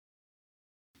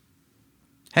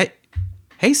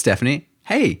Hey, Stephanie.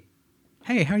 Hey.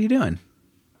 Hey, how are you doing?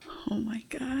 Oh my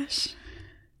gosh.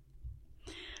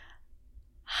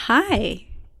 Hi,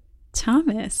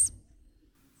 Thomas.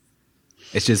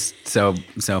 It's just so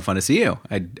fun to see you.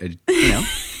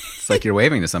 It's like you're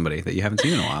waving to somebody that you haven't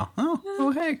seen in a while.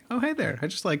 Oh hey there. I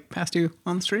just passed you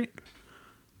on the street.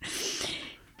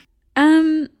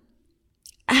 I'm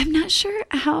not sure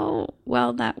how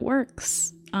well that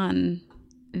works on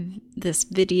this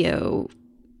video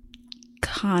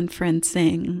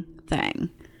conferencing thing.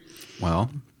 Well,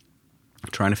 I'm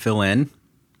trying to fill in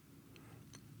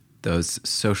those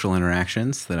social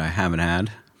interactions that I haven't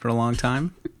had for a long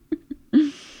time.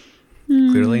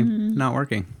 Clearly not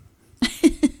working.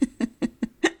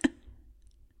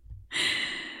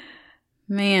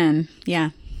 Man,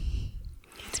 yeah.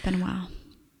 It's been a while.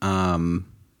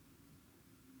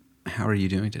 How are you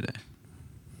doing today?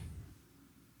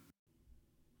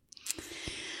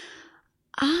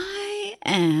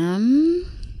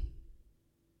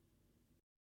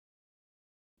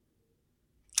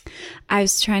 I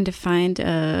was trying to find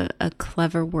a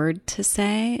clever word to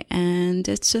say, and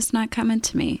it's just not coming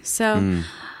to me. So,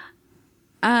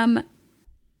 I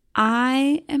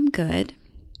am good.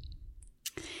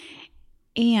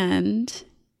 And,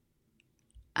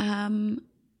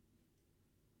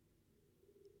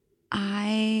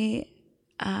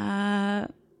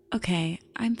 okay,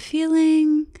 I'm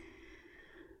feeling,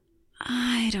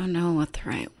 I don't know what the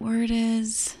right word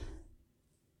is.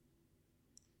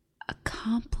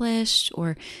 Accomplished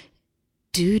or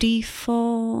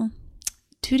dutiful.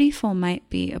 Dutiful might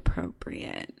be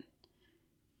appropriate.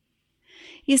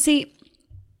 You see,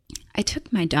 I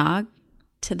took my dog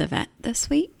to the vet this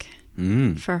week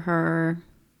for her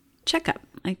checkup,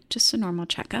 like just a normal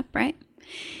checkup, right?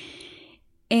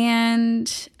 And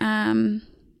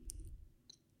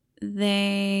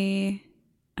they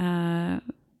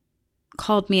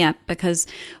called me up because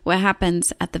what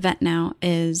happens at the vet now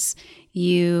is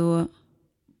you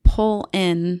pull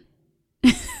in,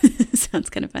 sounds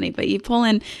kind of funny, but you pull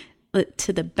in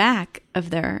to the back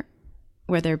of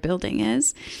where their building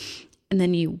is, and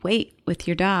then you wait with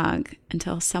your dog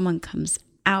until someone comes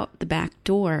out the back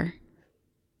door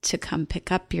to come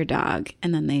pick up your dog,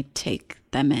 and then they take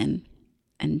them in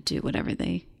and do whatever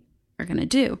they are going to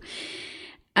do.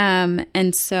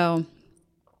 And so,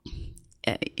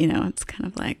 it's kind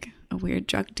of like a weird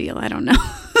drug deal. I don't know.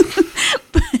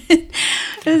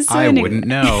 I wouldn't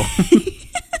know.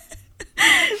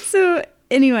 So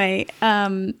anyway,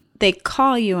 they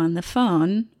call you on the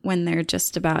phone when they're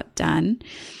just about done,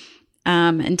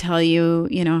 and tell you,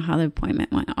 how the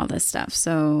appointment went, all this stuff.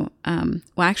 So,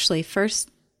 actually first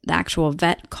the actual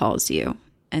vet calls you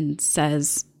and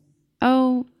says,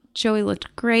 "Oh, Joey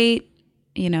looked great.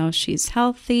 She's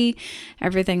healthy.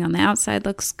 Everything on the outside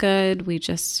looks good. We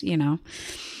just,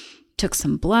 took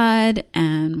some blood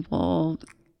and we'll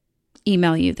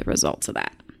email you the results of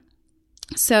that."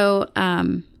 So,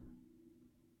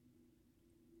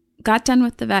 got done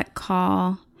with the vet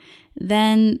call.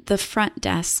 Then the front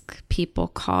desk people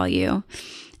call you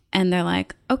and they're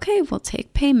like, "Okay, we'll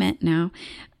take payment now,"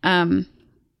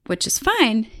 which is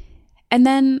fine. And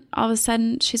then all of a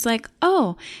sudden she's like,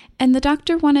 "Oh, and the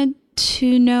doctor wanted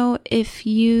to know if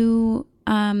you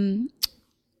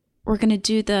were going to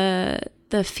do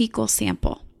the fecal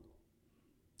sample."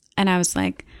 And I was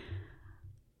like,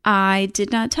 "I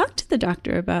did not talk to the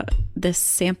doctor about this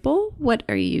sample. What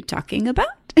are you talking about?"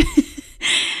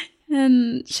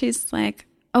 And she's like,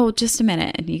 "Oh, just a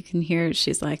minute." And you can hear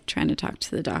she's like trying to talk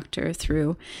to the doctor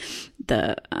through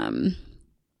the, on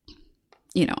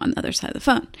the other side of the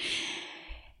phone.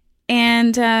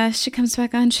 And she comes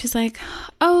back on. She's like,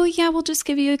 "Oh, yeah, we'll just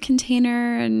give you a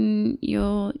container and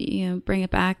you'll, bring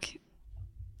it back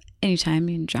anytime.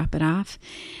 You can drop it off.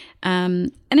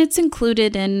 And it's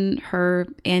included in her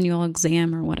annual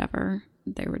exam or whatever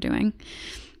they were doing."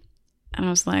 And I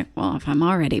was like, "Well, if I'm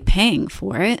already paying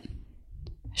for it,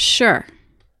 sure."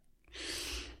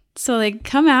 So they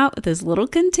come out with this little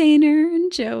container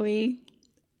and Joey.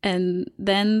 And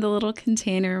then the little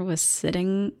container was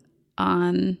sitting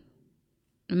on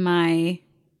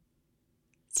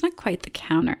it's not quite the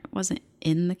counter. It wasn't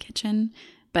in the kitchen,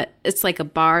 but it's like a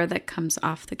bar that comes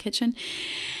off the kitchen.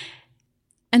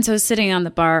 And so I was sitting on the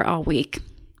bar all week,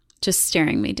 just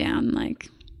staring me down like,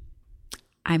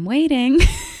 "I'm waiting."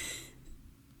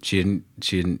 She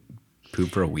didn't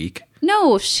poop for a week?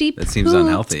 No, she That seems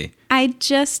unhealthy. I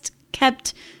just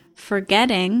kept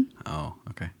forgetting Oh,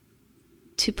 okay.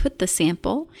 to put the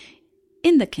sample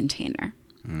in the container.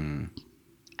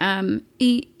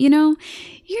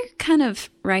 You're kind of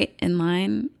right in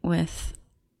line with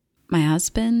my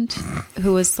husband,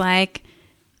 who was like,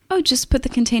 oh, just put the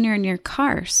container in your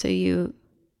car so you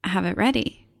have it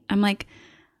ready. I'm like,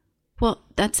 well,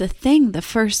 that's a thing. The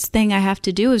first thing I have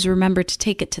to do is remember to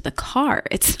take it to the car.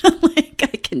 It's not like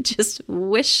I can just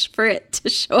wish for it to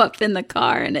show up in the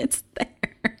car and it's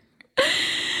there.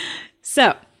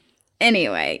 So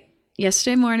anyway,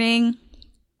 yesterday morning,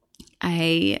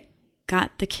 I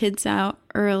got the kids out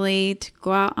early to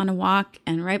go out on a walk.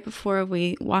 And right before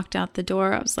we walked out the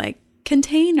door, I was like,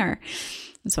 container.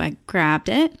 And so I grabbed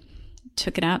it,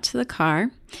 took it out to the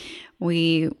car.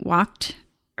 We walked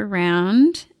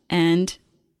around and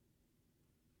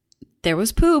there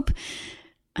was poop.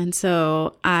 And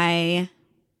so I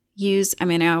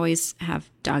always have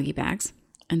doggy bags.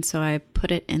 And so I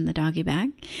put it in the doggy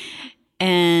bag.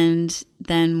 And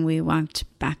then we walked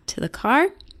back to the car.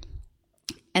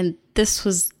 And this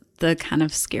was the kind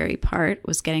of scary part,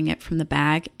 was getting it from the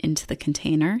bag into the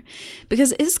container,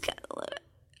 because it's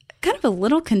kind of a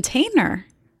little container.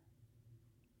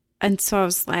 And so I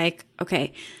was like,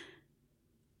 okay,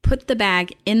 put the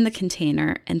bag in the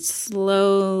container and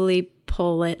slowly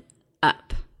pull it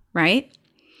up, right?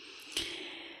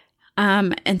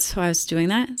 And so I was doing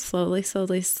that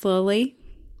slowly.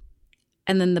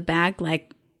 And then the bag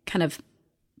like kind of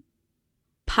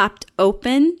popped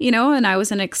open, and I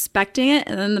wasn't expecting it.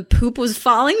 And then the poop was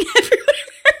falling everywhere.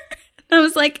 And I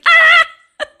was like, ah!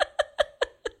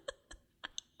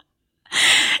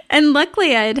 And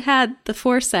luckily I had the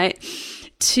foresight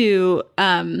to,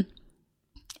 I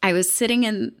was sitting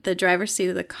in the driver's seat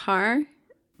of the car,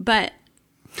 but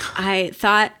I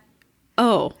thought,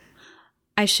 oh,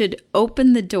 I should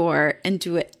open the door and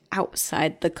do it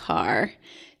outside the car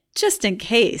just in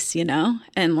case,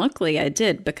 And luckily I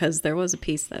did, because there was a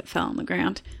piece that fell on the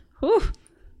ground. Whew,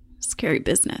 scary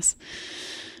business.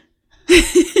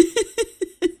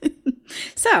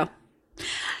 So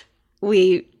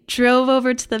we drove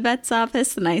over to the vet's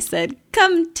office and I said,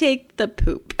 come take the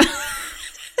poop.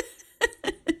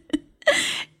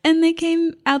 And they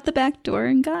came out the back door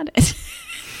and got it.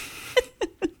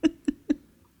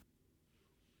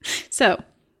 So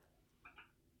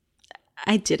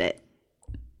I did it.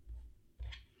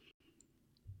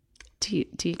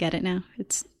 Do you get it now?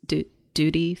 It's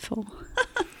dutiful.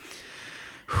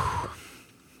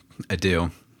 I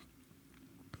do.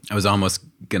 I was almost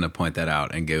going to point that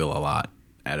out and giggle a lot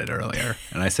at it earlier.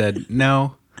 And I said,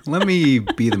 no, let me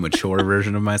be the mature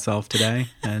version of myself today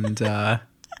and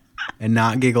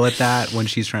not giggle at that when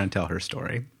she's trying to tell her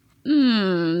story.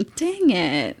 Dang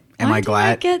it. Am I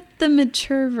glad? I get the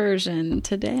mature version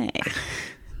today.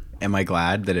 Am I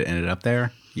glad that it ended up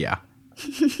there? Yeah.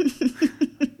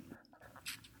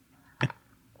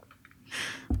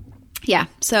 Yeah,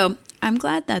 so I'm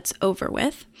glad that's over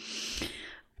with.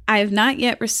 I have not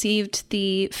yet received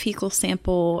the fecal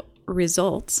sample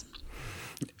results,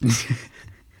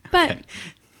 but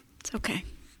it's okay.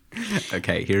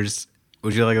 Okay,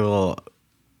 would you like a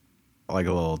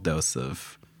little dose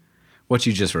of what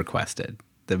you just requested?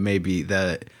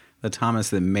 The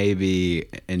Thomas that maybe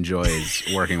enjoys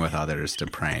working with others to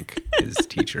prank his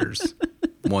teachers,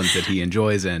 ones that he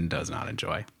enjoys and does not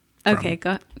enjoy. Okay,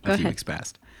 go a few ahead. weeks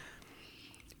past.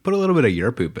 Put a little bit of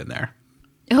your poop in there.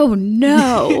 Oh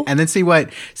no! And then see what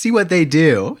they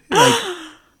do. Like,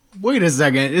 wait a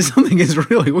second, something is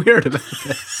really weird about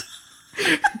this.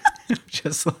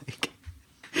 Just like,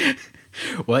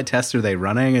 what test are they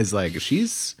running? Is like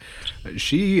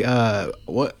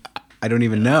what? I don't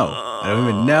even know. I don't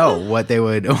even know what they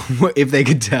would, if they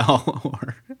could tell,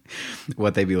 or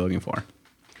what they'd be looking for.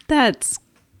 That's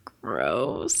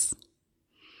gross.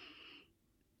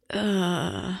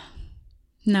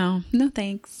 No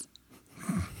thanks.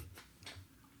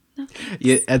 No thanks.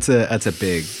 Yeah, it's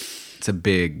a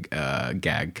big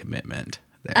gag commitment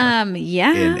there.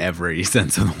 Yeah. In every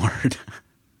sense of the word.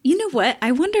 You know what?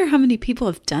 I wonder how many people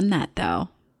have done that though.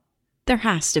 There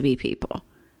has to be people.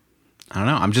 I don't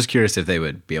know. I'm just curious if they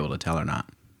would be able to tell or not.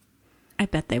 I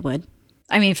bet they would.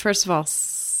 I mean, first of all,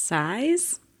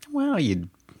 size. Well,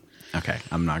 okay.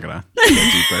 I'm not gonna go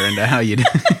deeper into how you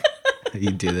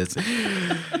do this.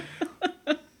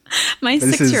 My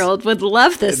 6-year-old would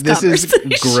love this conversation.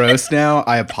 This is gross now.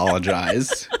 I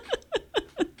apologize.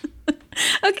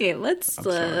 Okay, let's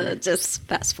just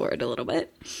fast forward a little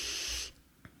bit.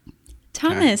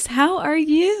 Thomas, how are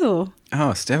you?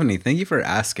 Oh, Stephanie, thank you for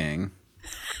asking.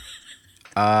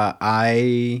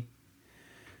 I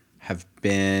have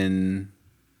been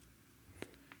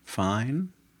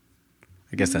fine.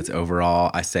 I guess that's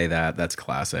overall. I say that's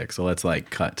classic. So let's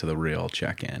cut to the real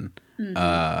check-in.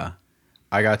 Mm-hmm.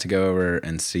 I got to go over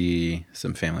and see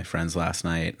some family friends last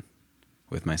night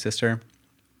with my sister.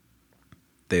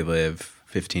 They live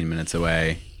 15 minutes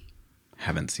away.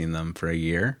 haven't seen them for a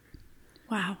year.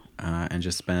 Wow. And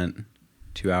just spent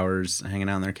 2 hours hanging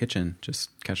out in their kitchen, just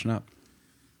catching up.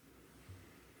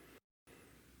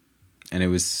 And it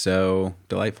was so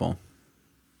delightful.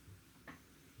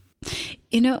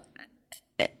 You know,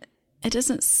 it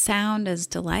doesn't sound as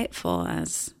delightful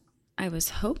as I was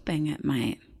hoping it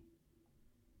might.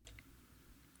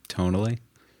 Tonally?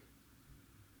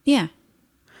 Yeah.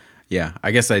 Yeah,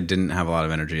 I guess I didn't have a lot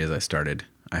of energy as I started.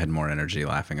 I had more energy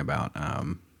laughing about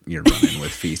your run-in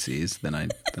with feces than I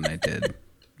did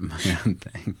my own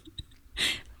thing.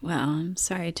 Well, I'm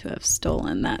sorry to have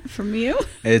stolen that from you.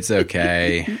 It's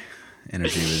okay.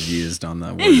 Energy was used on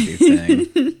the worthy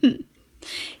thing.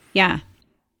 Yeah.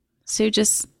 So you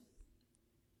just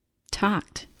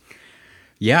talked.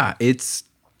 Yeah, it's...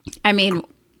 I mean,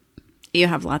 you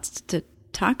have lots to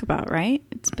talk about, right?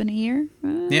 It's been a year.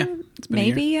 Yeah, it's been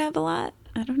maybe a year. you have a lot.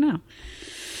 I don't know.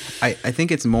 I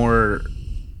think it's more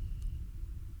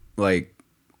like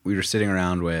we were sitting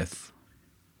around with,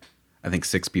 I think,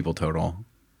 6 people total.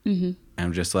 Mm-hmm. And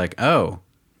I'm just like, oh,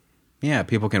 yeah,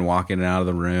 people can walk in and out of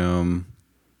the room.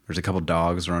 There's a couple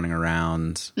dogs running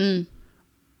around.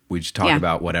 We just talk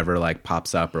about whatever like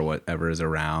pops up or whatever is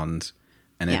around.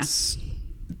 And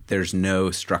there's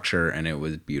no structure, and it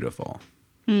was beautiful.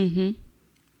 Mm-hmm.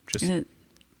 Just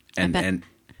and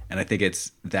I think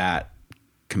it's that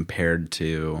compared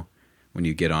to when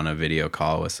you get on a video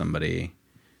call with somebody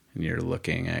and you're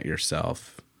looking at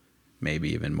yourself,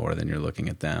 maybe even more than you're looking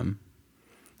at them,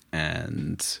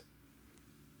 and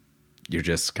you're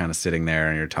just kind of sitting there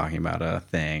and you're talking about a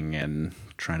thing and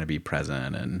trying to be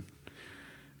present, and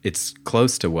it's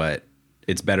close to what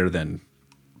it's better than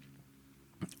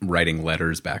writing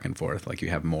letters back and forth. Like you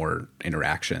have more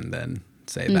interaction than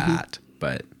say that,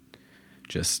 but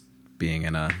just being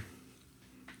in a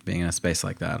space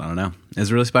like that, I don't know,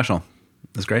 is really special.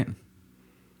 It was great.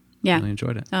 Yeah. Really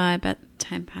enjoyed it. Oh, I bet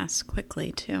time passed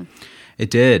quickly too. It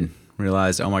did.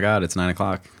 Realized, oh my God, it's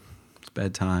 9:00. It's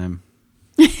bedtime.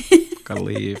 Gotta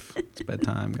leave. It's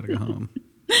bedtime. Gotta go home.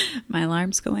 My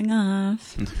alarm's going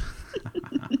off.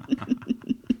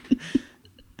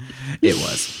 It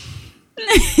was.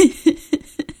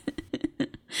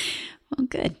 Well,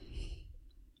 good.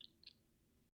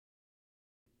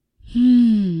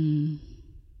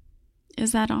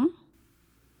 Is that all?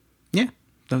 Yeah,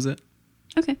 that was it.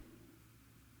 Okay.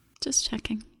 Just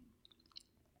checking.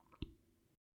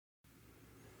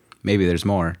 Maybe there's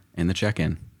more in the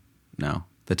check-in. No,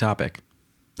 the topic.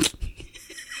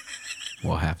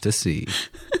 We'll have to see.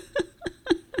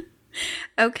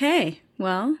 Okay,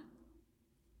 well,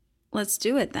 let's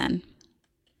do it then.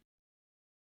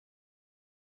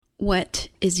 What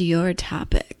is your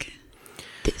topic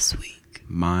this week?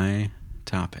 My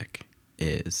topic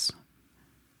is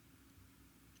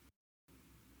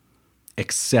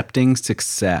accepting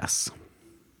success.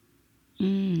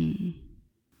 We've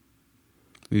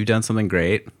done something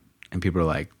great, and people are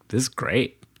like, this is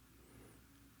great.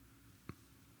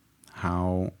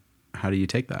 How do you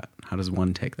take that? How does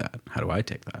one take that? How do I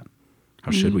take that?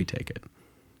 How should we take it?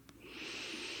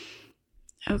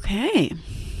 Okay.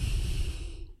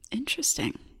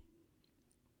 Interesting.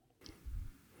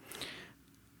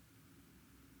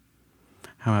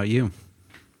 How about you?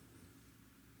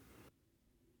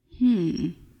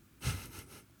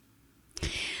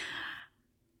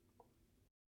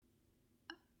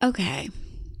 Okay.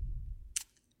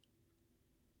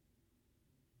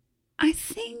 I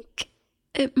think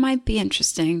it might be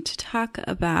interesting to talk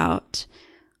about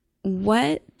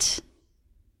what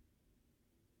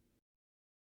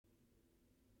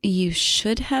you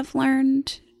should have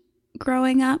learned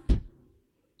growing up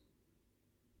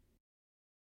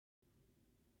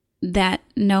that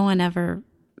no one ever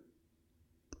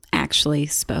actually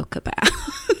spoke about.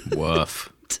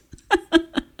 Woof.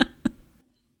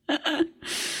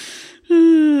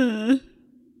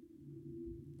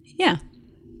 Yeah.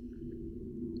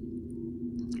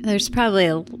 There's probably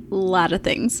a lot of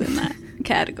things in that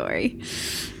category.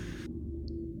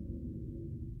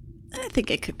 I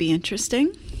think it could be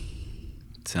interesting.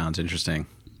 Sounds interesting.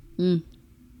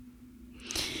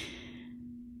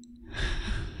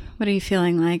 What are you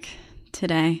feeling like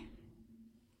today?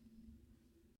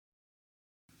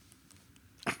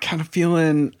 I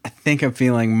think I'm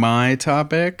feeling my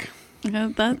topic.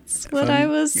 That's what I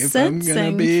was sensing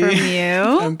from you.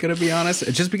 I'm going to be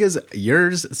honest. Just because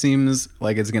yours seems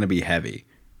like it's going to be heavy.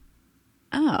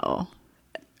 Oh.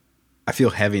 I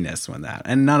feel heaviness when that.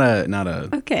 And not a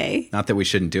Okay. Not that we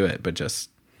shouldn't do it, but just.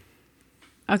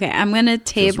 Okay, I'm going to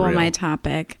table my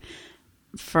topic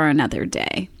for another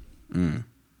day.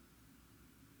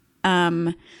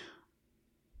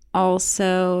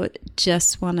 also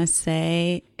just want to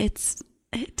say it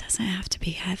doesn't have to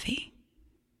be heavy.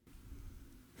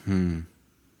 I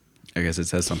guess it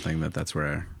says something that's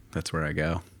where I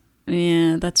go.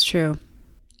 Yeah, that's true.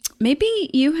 Maybe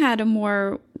you had a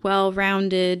more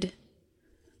well-rounded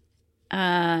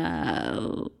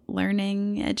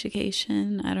learning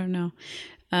education. I don't know.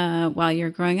 While you're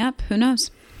growing up, who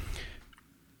knows?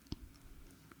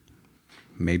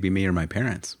 Maybe me or my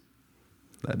parents.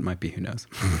 That might be, who knows.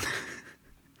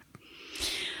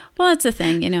 Well, it's a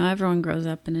thing, everyone grows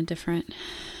up in a different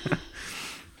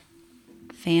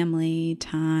family,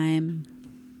 time,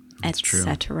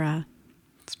 etc.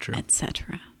 It's true.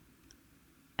 Etc.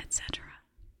 Etc.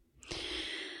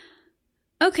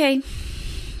 Okay.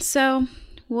 So,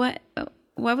 what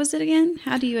was it again?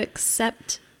 How do you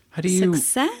accept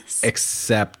success?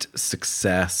 Accept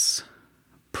success,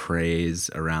 praise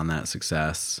around that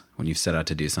success when you set out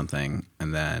to do something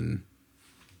and then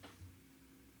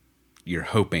you're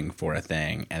hoping for a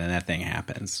thing and then that thing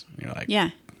happens. You're like,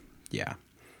 yeah.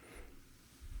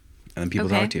 And then people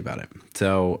talk to you about it.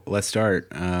 So let's start.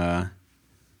 I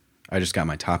just got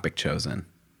my topic chosen.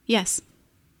 Yes.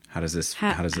 How does this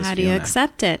feel How do you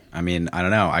accept it? I mean, I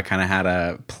don't know. I kind of had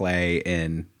a play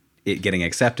in it getting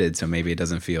accepted, so maybe it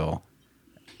doesn't feel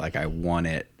like I want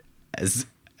it as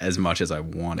much as I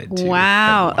wanted to.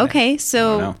 Wow. Okay.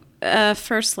 So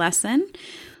first lesson,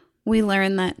 we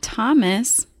learned that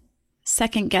Thomas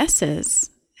second guesses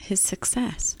his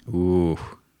success. Ooh.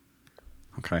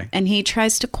 Okay. And he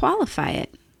tries to qualify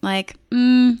it. Like,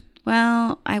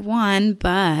 well, I won,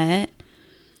 but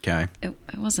it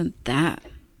wasn't that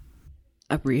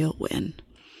a real win.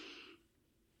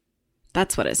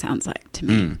 That's what it sounds like to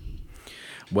me.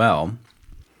 Well,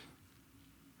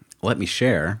 let me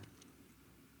share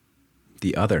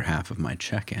the other half of my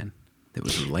check-in that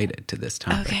was related to this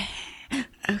topic.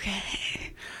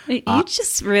 Okay. You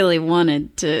just really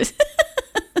wanted to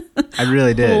I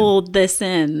really did. hold this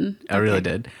in. I really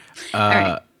did.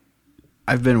 Right.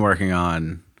 I've been working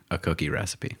on a cookie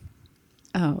recipe.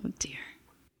 Oh, dear.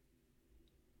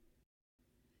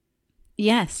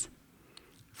 Yes.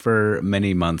 For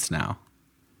many months now.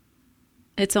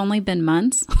 It's only been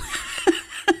months?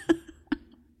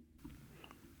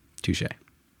 Touche.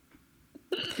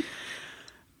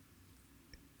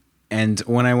 And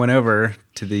when I went over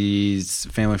to these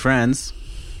family friends,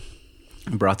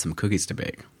 I brought some cookies to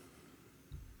bake.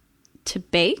 To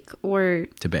bake or?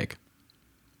 To bake.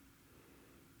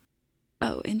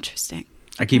 Oh, interesting.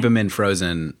 I keep them in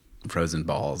frozen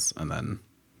balls and then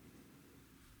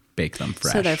bake them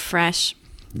fresh. So they're fresh.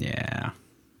 Yeah.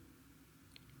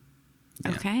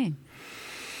 Okay.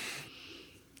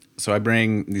 So I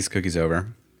bring these cookies over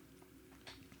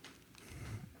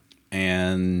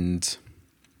and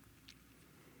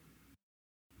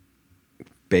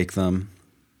bake them,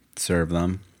 serve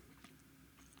them.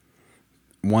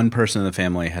 One person in the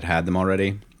family had them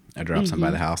already. I dropped some by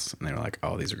the house and they were like,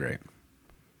 oh, these are great.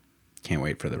 Can't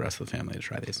wait for the rest of the family to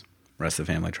try these. The rest of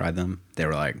the family tried them. They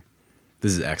were like,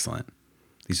 this is excellent.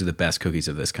 These are the best cookies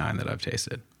of this kind that I've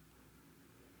tasted.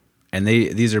 And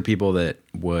these are people that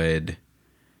would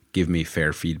give me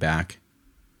fair feedback.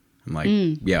 I'm like,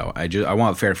 yo, I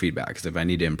want fair feedback because if I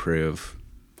need to improve,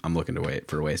 I'm looking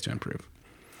for ways to improve.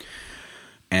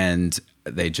 And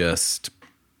they just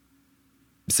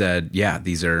said, yeah,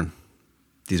 these are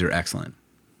excellent.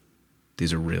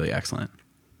 These are really excellent.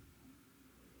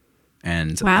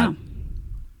 And wow.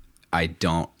 I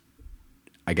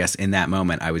guess in that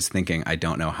moment I was thinking, I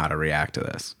don't know how to react to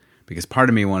this because part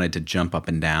of me wanted to jump up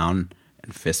and down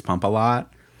and fist pump a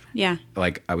lot. Yeah.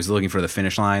 Like I was looking for the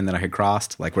finish line that I had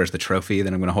crossed. Like, where's the trophy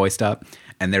that I'm going to hoist up?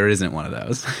 And there isn't one of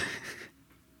those.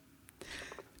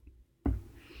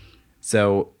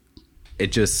 So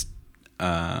it just,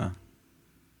 I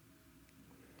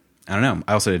don't know.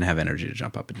 I also didn't have energy to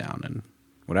jump up and down and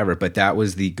whatever, but that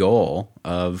was the goal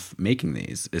of making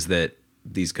these, is that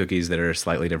these cookies that are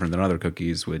slightly different than other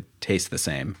cookies would taste the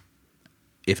same,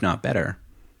 if not better,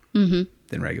 than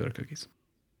regular cookies.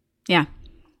 Yeah.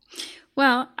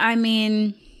 Well, I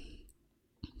mean,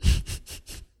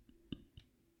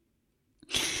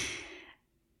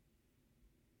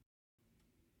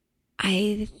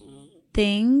 I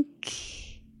think,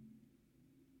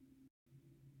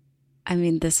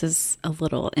 this is a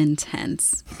little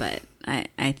intense, but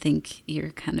I think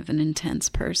you're kind of an intense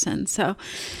person. So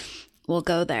we'll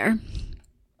go there.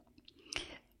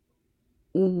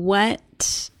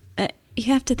 What, you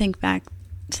have to think back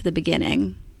to the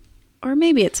beginning, or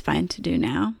maybe it's fine to do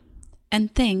now,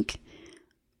 and think,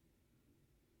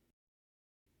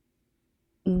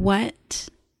 what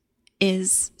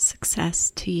is success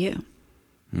to you?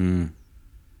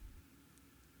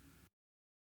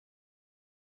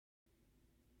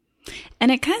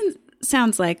 And it kind of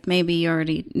sounds like maybe you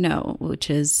already know, which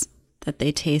is that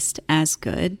they taste as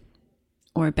good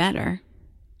or better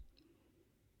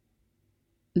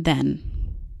than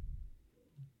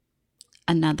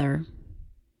another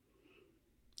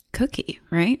cookie,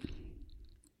 right?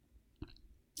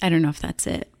 I don't know if that's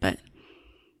it, but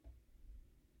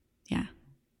yeah.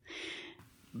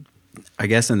 I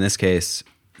guess in this case,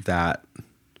 that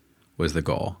was the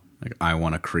goal. Like, I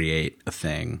want to create a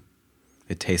thing.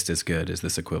 It tastes as good as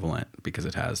this equivalent because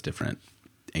it has different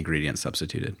ingredients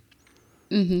substituted.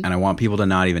 Mm-hmm. And I want people to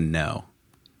not even know.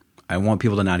 I want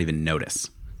people to not even notice.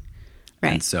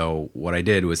 Right. And so what I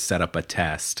did was set up a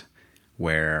test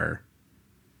where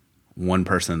one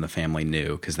person in the family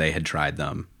knew because they had tried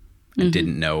them and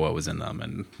didn't know what was in them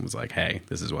and was like, hey,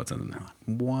 this is what's in them. Like,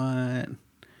 what?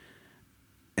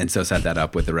 And so set that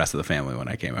up with the rest of the family when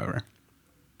I came over.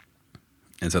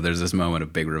 And so there's this moment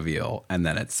of big reveal. And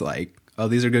then it's like, oh,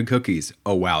 these are good cookies.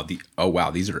 Oh, wow.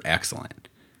 These are excellent.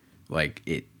 Like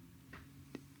it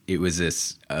was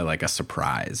this like a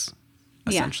surprise,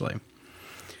 essentially. Yeah.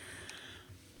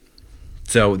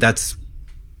 So that's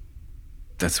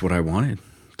what I wanted.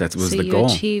 That was the goal.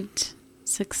 So you achieved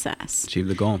success. Achieved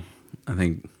the goal. I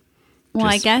think. Well,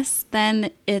 I guess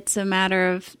then it's a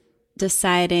matter of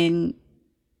deciding,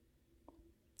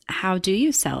 how do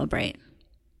you celebrate?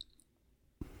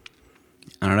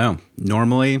 I don't know.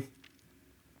 Normally,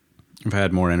 if I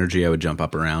had more energy, I would jump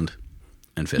up around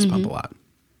and fist pump a lot.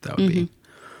 That would be.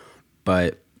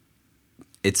 But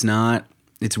it's not.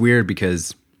 It's weird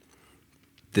because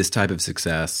this type of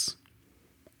success,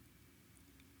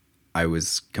 I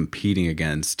was competing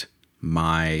against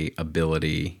my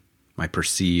ability, my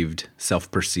perceived,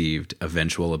 self-perceived,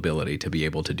 eventual ability to be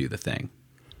able to do the thing.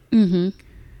 Mm-hmm.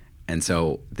 And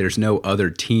so there's no other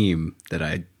team that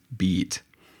I beat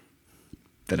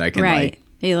that I can like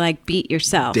you like beat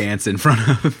yourself, dance in front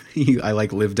of. I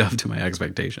like lived up to my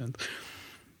expectations.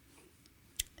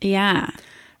 Yeah.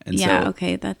 And yeah. so,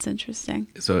 okay. That's interesting.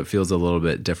 So it feels a little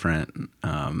bit different.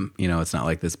 It's not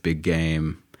like this big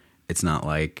game. It's not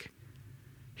like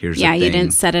here's yeah. a thing. You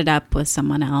didn't set it up with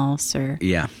someone else or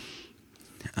yeah.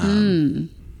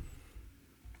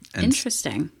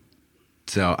 Interesting.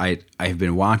 So I've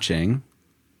been watching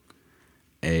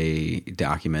a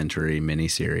documentary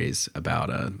miniseries about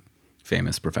a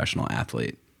famous professional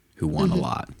athlete who won a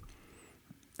lot,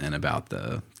 and about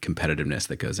the competitiveness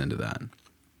that goes into that.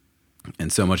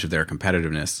 And so much of their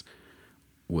competitiveness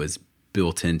was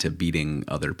built into beating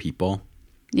other people.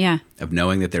 Yeah. Of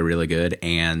knowing that they're really good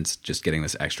and just getting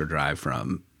this extra drive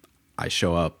from, I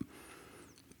show up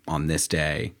on this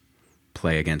day,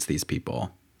 play against these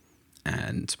people,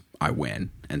 and I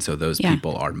win. And so those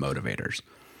people are motivators.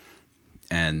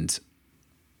 And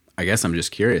I guess I'm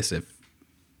just curious if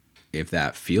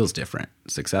that feels different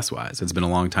success-wise. It's been a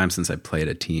long time since I played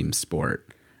a team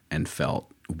sport and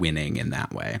felt winning in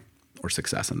that way or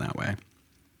success in that way.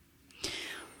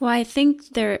 Well, I think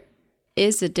there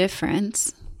is a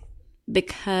difference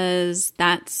because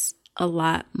that's a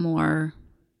lot more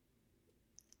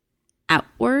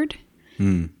outward.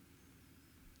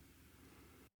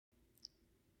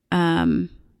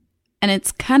 And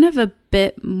it's kind of a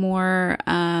bit more,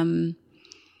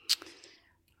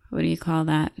 what do you call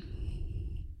that?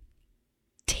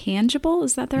 Tangible?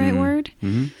 Is that the right word?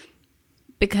 Mm-hmm.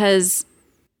 Because,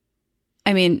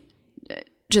 I mean,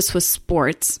 just with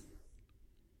sports,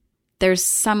 there's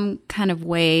some kind of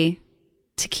way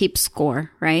to keep score,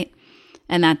 right?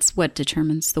 And that's what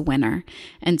determines the winner.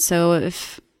 And so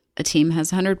if a team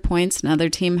has 100 points, another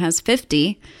team has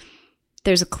 50,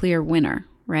 there's a clear winner,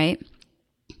 right?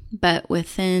 But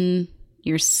within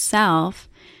yourself,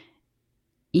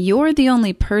 you're the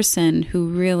only person who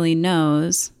really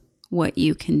knows what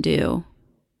you can do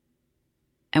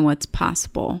and what's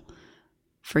possible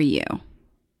for you.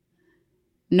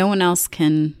 No one else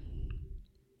can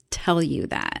tell you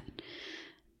that.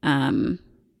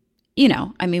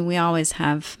 We always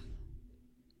have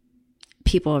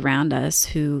people around us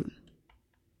who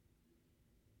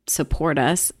support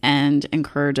us and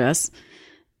encourage us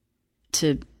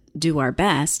to do our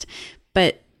best.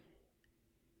 But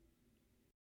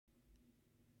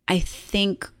I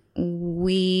think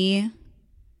we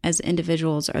as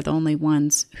individuals are the only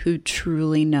ones who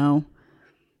truly know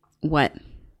what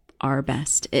our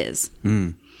best is.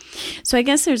 So I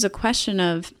guess there's a question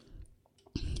of,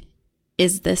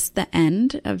 is this the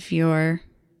end of your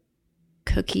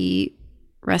cookie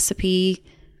recipe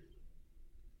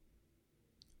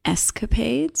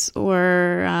escapades,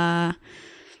 or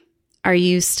are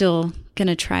you still going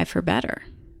to try for better?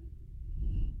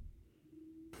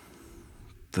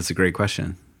 That's a great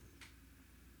question.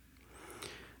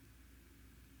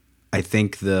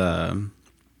 think the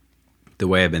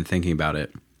way I've been thinking about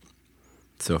it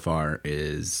so far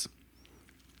is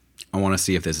I want to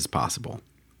see if this is possible.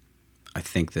 I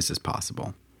think this is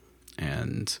possible.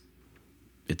 And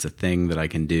it's a thing that I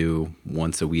can do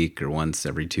once a week or once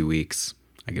every 2 weeks.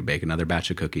 I could bake another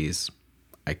batch of cookies.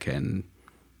 I can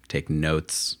take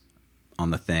notes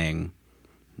on the thing,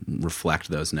 reflect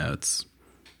those notes,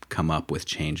 come up with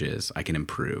changes. I can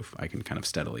improve. I can kind of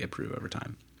steadily improve over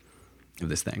time of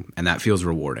this thing. And that feels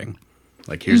rewarding.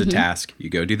 Like, here's a task.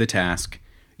 You go do the task.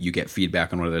 You get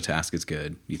feedback on whether the task is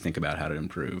good. You think about how to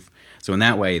improve. So in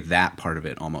that way, that part of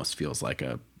it almost feels like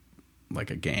a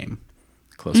game,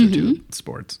 closer to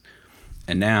sports.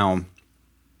 And now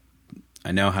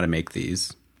I know how to make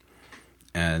these.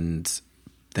 And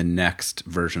the next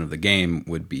version of the game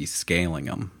would be scaling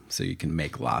them so you can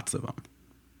make lots of them.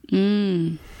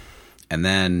 And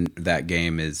then that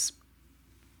game is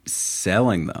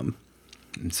selling them.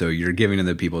 And so you're giving to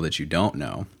the people that you don't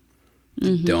know,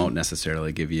 don't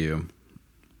necessarily give you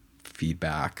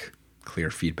feedback, clear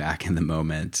feedback in the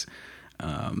moment.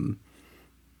 And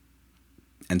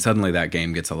suddenly that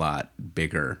game gets a lot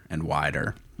bigger and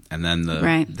wider. And then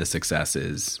the success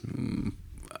is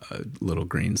little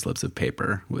green slips of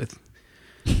paper with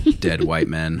dead white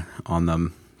men on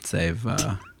them, save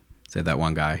that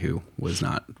one guy who was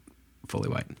not fully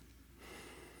white.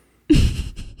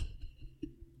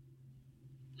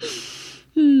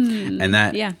 And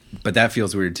that, but that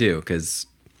feels weird too, because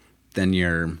then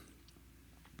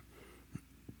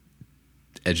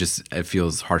it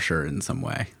feels harsher in some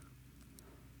way.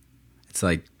 It's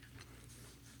like,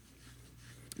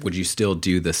 would you still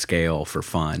do the scale for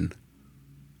fun?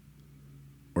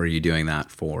 Or are you doing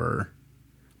that for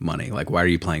money? Like, why are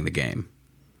you playing the game?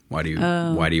 Why do you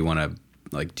want to,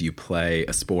 like, do you play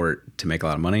a sport to make a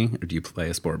lot of money? Or do you play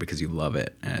a sport because you love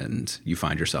it and you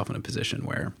find yourself in a position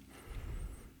where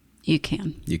you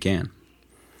can?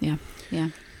 Yeah.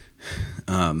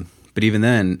 But even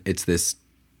then, it's this,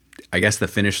 I guess the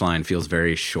finish line feels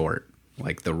very short.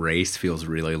 Like, the race feels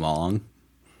really long.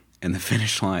 And the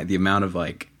finish line, the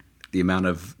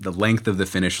length of the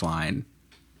finish line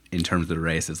in terms of the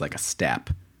race is like a step.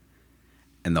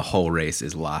 And the whole race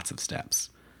is lots of steps.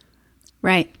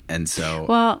 Right. And so,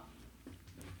 well,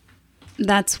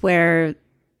 that's where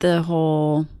the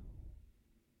whole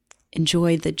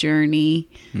enjoy the journey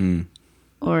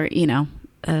or,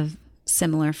 a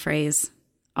similar phrase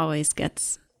always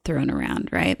gets thrown around,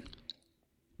 right?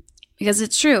 Because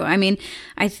it's true. I mean,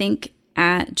 I think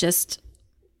just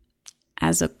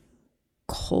as a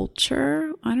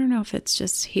culture, I don't know if it's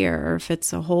just here or if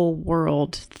it's a whole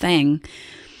world thing,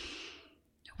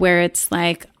 where it's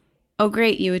like, oh,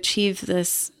 great, you achieved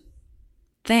this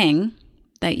thing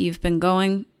that you've been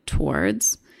going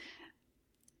towards.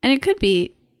 And it could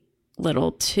be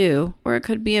little too, or it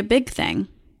could be a big thing.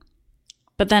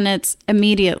 But then it's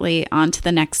immediately on to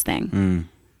the next thing.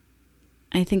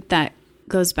 I think that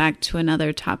goes back to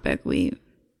another topic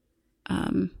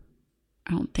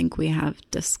I don't think we have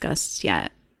discussed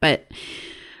yet, but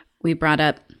we brought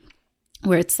up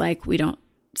where it's like we don't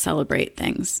celebrate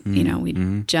things. We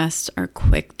just are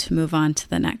quick to move on to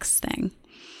the next thing.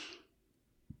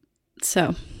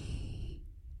 So,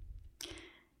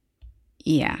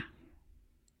 yeah.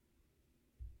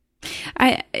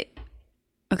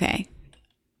 Okay.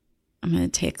 I'm going to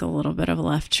take a little bit of a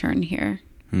left turn here,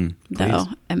 though,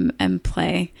 and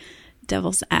play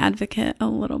devil's advocate a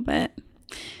little bit.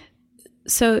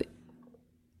 So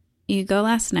you go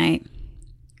last night,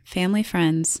 family,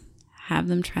 friends, have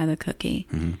them try the cookie.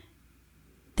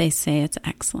 They say it's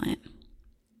excellent.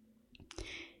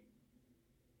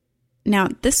 Now,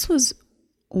 this was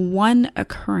one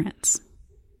occurrence.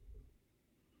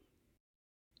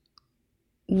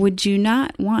 Would you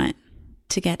not want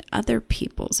to get other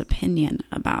people's opinion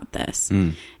about this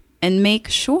and make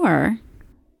sure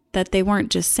that they weren't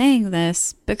just saying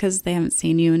this because they haven't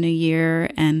seen you in a year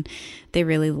and they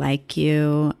really like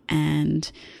you and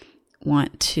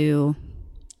want to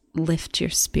lift your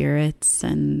spirits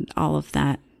and all of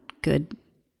that good,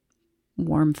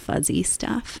 warm, fuzzy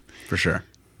stuff? For sure.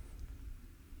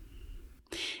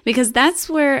 Because that's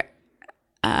where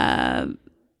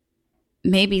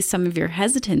maybe some of your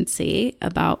hesitancy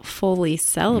about fully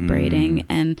celebrating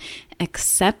and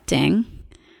accepting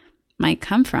might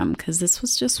come from, because this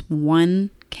was just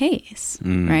one case,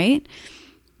 right?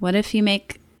 What if you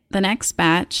make the next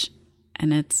batch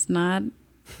and it's not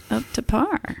up to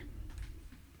par?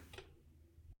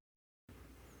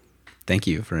 Thank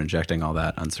you for injecting all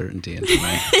that uncertainty into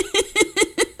my...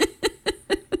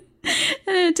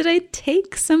 Did I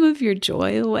take some of your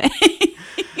joy away?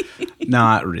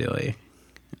 Not really.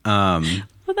 Well,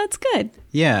 Well, that's good.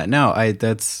 Yeah, no,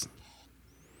 that's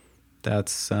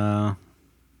it's a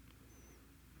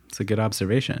good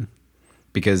observation,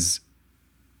 because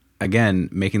again,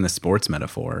 making the sports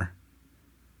metaphor,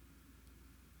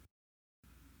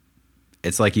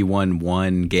 it's like you won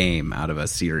one game out of a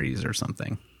series or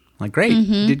something. Like, great,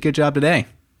 you did a good job today.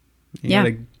 You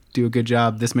gotta do a good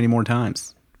job this many more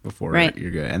times before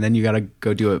you're good. And then you gotta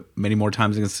go do it many more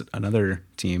times against another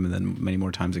team, and then many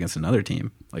more times against another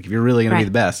team. Like, if you're really gonna be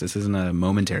the best, this isn't a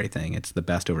momentary thing. It's the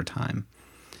best over time.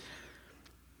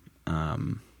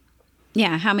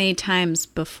 Yeah, how many times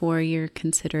before you're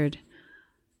considered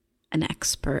an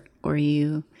expert, or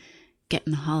you get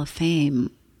in the Hall of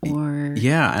Fame, or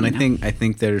and I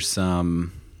think there's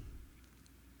some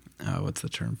what's the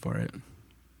term for it?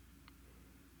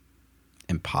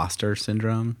 Imposter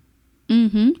syndrome,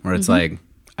 where it's like,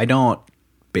 I don't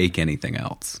bake anything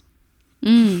else.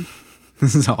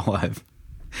 This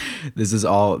is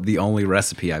all the only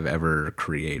recipe I've ever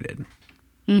created,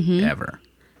 ever.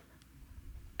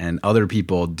 And other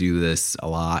people do this a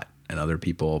lot, and other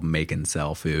people make and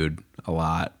sell food a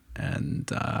lot, and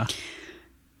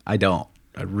I don't.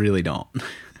 I really don't.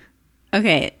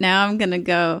 Okay, now I'm gonna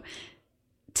go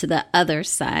to the other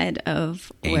side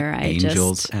of where I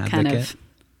just kind of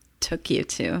took you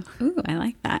to. Ooh, I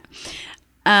like that.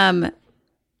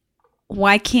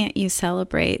 Why can't you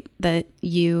celebrate that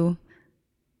you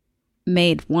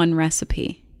made one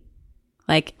recipe?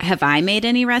 Like, have I made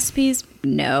any recipes?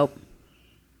 Nope.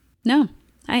 No,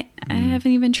 I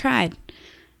haven't even tried.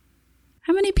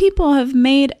 How many people have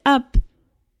made up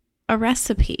a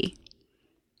recipe?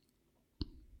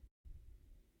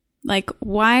 Like,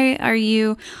 why are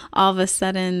you all of a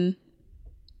sudden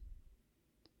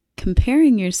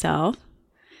comparing yourself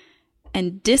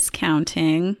and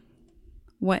discounting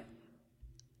what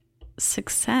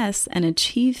success and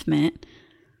achievement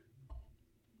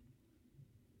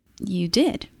you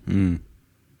did?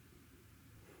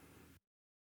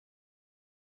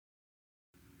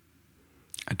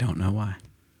 I don't know why.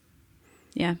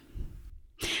 Yeah.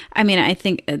 I mean, I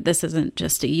think this isn't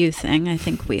just a you thing. I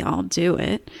think we all do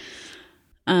it.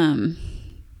 But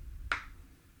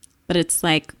it's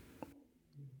like,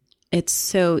 it's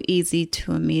so easy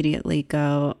to immediately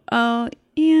go, oh,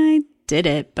 yeah, I did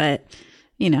it. But,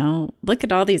 look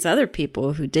at all these other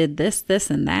people who did this, this,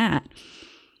 and that.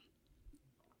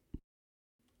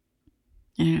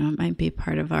 I don't know, it might be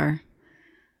part of our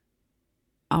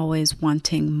always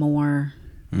wanting more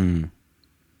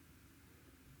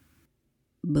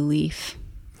belief.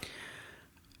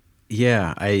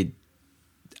 Yeah, I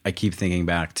keep thinking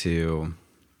back to,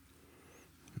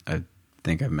 I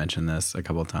think I've mentioned this a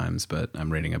couple of times, but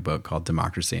I'm reading a book called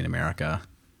Democracy in America.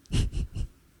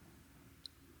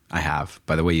 I have.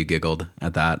 By the way, you giggled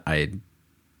at that. I'm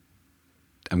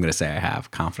going to say I have,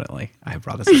 confidently. I have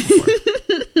brought this up before.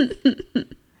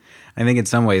 I think in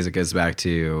some ways it goes back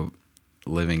to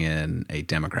living in a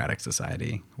democratic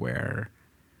society where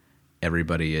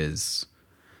everybody is,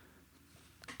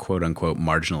 quote unquote,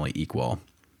 marginally equal.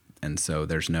 And so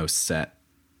there's no set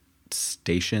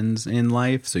stations in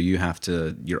life. So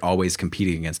you're always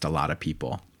competing against a lot of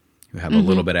people who have a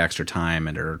little bit of extra time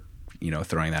and are,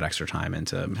 throwing that extra time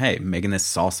into, hey, making this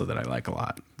salsa that I like a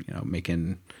lot,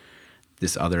 making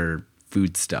this other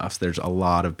food stuff. There's a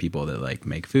lot of people that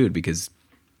make food because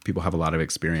people have a lot of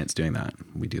experience doing that.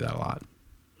 We do that a lot.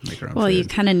 Make our own food. You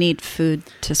kind of need food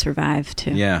to survive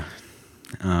too. Yeah.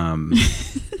 And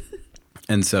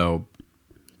so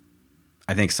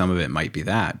I think some of it might be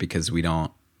that, because we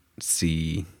don't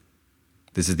see,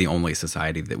 this is the only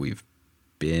society that we've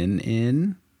been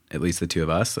in, at least the two of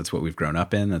us. That's what we've grown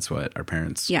up in. That's what our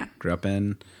parents grew up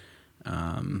in.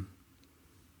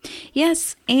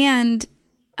 Yes. And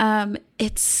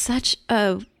it's such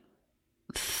a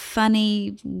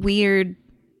funny, weird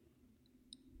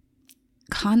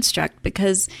construct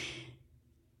because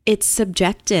it's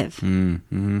subjective.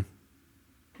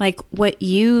 Like, what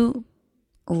you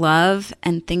love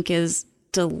and think is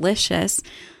delicious,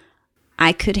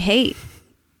 I could hate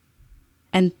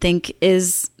and think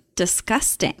is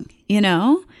disgusting,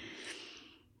 And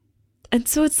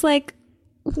so it's like,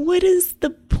 what is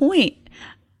the point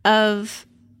of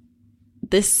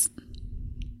this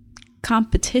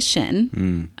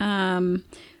competition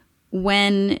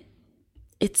when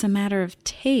it's a matter of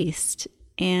taste?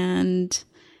 And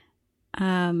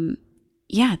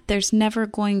there's never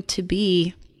going to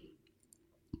be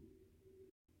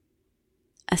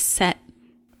a set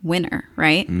winner,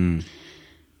 right?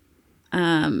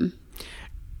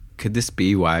 Could this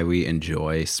be why we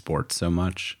enjoy sports so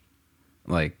much?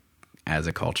 Like, as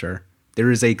a culture,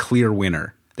 there is a clear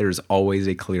winner. There's always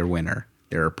a clear winner.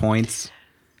 There are points.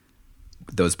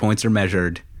 those points are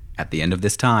measured at the end of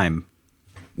this time.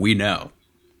 We know.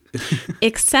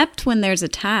 Except when there's a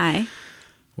tie.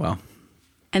 Well,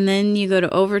 and then you go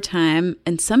to overtime,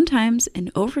 and sometimes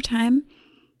in overtime,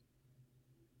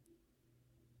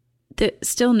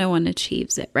 still no one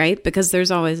achieves it, right? Because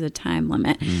there's always a time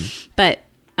limit. But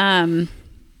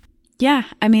yeah,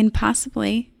 I mean,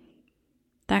 possibly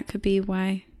that could be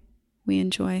why we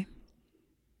enjoy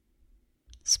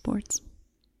sports.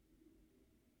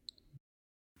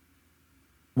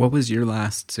 What was your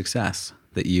last success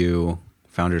that you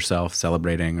found yourself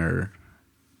celebrating or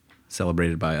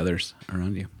celebrated by others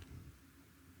around you?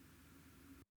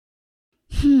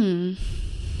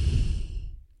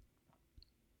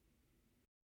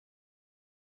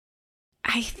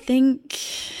 I think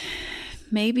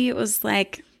maybe it was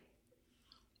like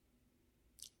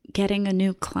getting a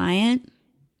new client.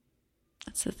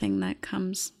 That's the thing that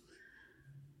comes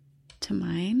to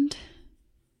mind.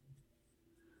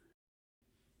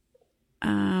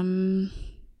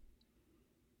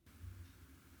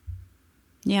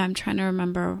 Yeah, I'm trying to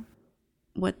remember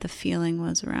what the feeling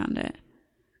was around it.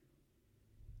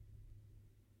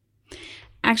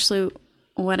 Actually,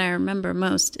 what I remember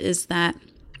most is that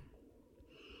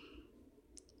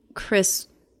Chris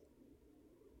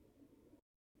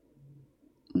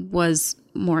was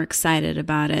more excited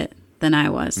about it than I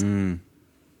was.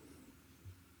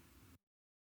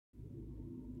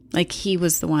 Like, he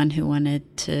was the one who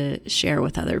wanted to share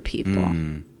with other people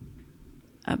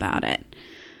about it.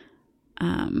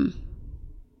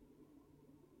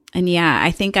 And yeah,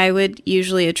 I think I would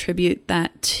usually attribute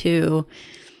that to,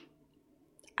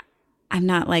 I'm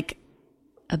not like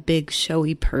a big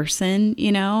showy person,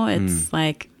 you know? It's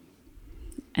like,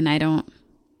 and I don't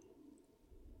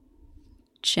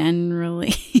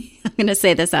generally, I'm going to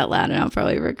say this out loud and I'll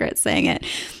probably regret saying it,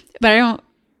 but I don't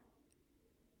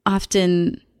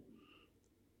often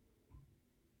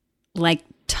like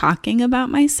talking about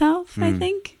myself, I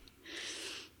think.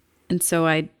 And so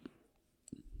I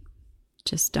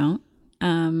just don't.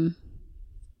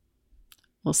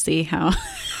 We'll see how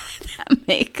that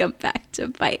may come back to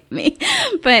bite me.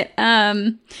 But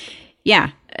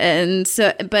yeah. And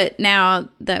so, but now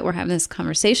that we're having this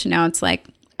conversation, now it's like,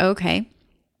 okay,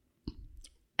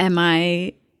 am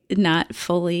I not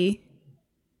fully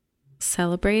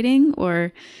celebrating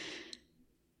or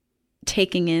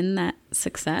taking in that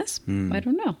success? I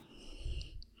don't know.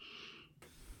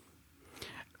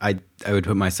 I would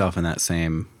put myself in that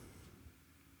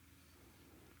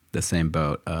the same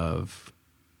boat of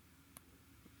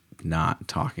not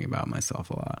talking about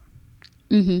myself a lot.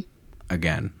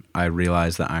 Again, I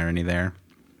realize the irony there.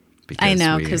 I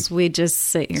know, because we just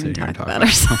sit here and talk about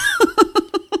ourselves.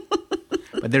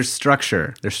 But there's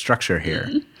structure. There's structure here.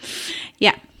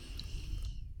 Yeah.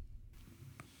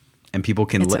 And people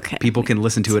can people can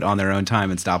listen to it on their own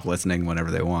time and stop listening whenever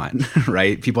they want,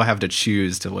 right? People have to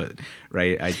choose to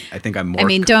right? I think I'm more... I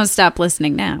mean, don't stop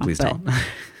listening now. Please don't.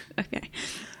 Okay.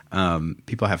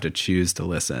 People have to choose to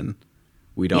listen.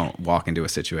 We don't walk into a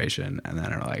situation and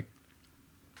then are like,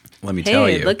 let me tell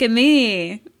you. Look at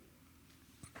me.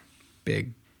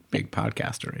 Big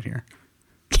podcaster right here.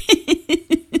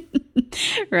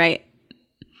 Right.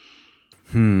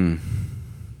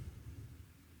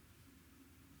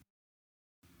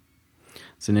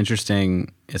 It's an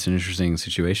interesting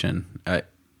situation.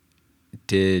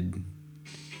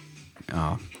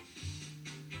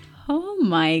 Oh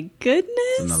my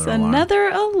goodness. Another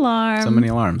alarm. So many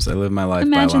alarms. I live my life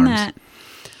Imagine by alarms.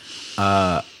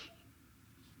 That.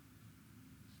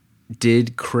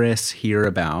 Did Chris hear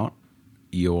about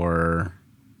your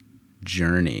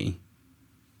journey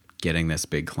getting this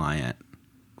big client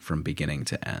from beginning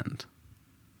to end?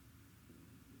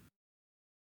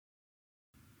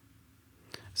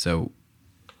 So,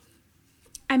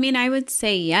 I mean, I would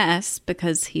say yes,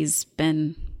 because he's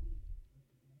been,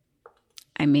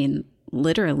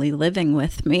 literally living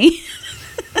with me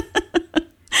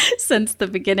since the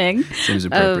beginning seems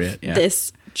appropriate, of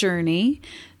this journey.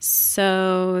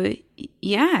 So,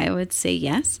 yeah, I would say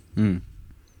yes.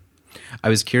 I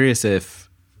was curious if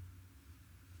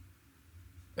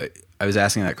I was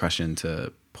asking that question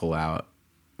to pull out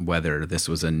whether this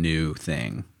was a new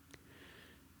thing.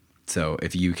 So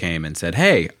if you came and said,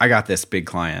 hey, I got this big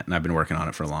client and I've been working on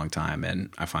it for a long time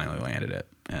and I finally landed it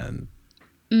and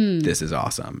this is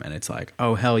awesome. And it's like,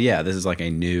 oh, hell yeah, this is like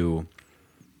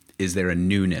is there a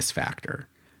newness factor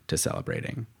to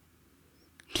celebrating?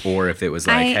 Or if it was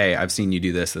like, hey, I've seen you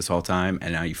do this whole time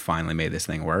and now you finally made this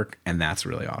thing work and that's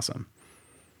really awesome.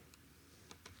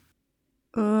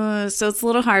 So it's a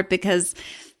little hard because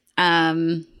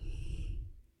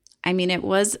I mean, it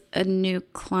was a new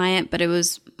client, but it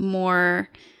was more,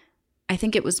 I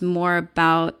think it was more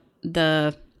about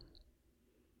the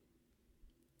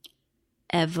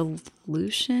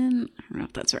evolution, I don't know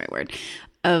if that's the right word,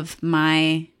 of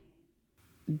my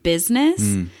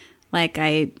business. Like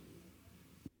I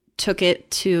took it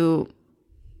to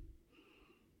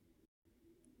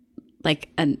like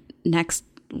a next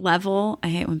level. I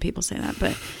hate when people say that,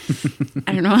 but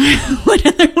I don't know what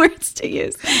other words to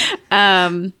use.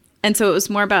 And so it was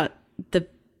more about the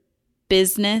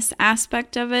business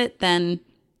aspect of it than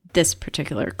this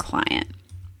particular client.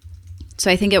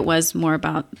 So I think it was more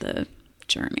about the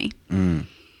journey in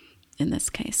this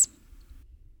case.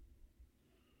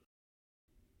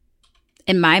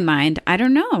 In my mind, I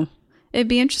don't know. It'd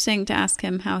be interesting to ask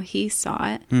him how he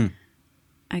saw it,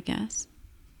 I guess.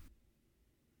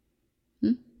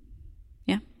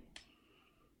 Yeah.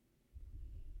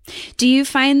 Do you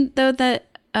find, though,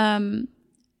 that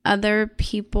other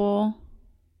people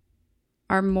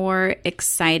are more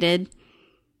excited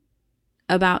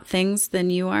about things than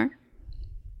you are?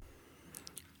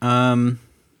 I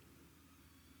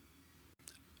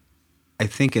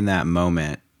think in that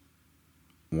moment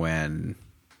when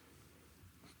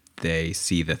they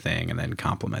see the thing and then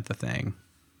compliment the thing,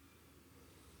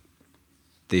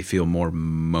 they feel more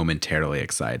momentarily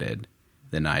excited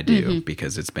than I do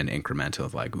because it's been incremental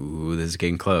of like, ooh, this is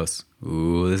getting close.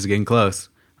 Ooh, this is getting close.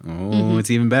 Oh,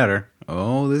 it's even better.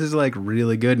 Oh, this is like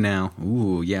really good now.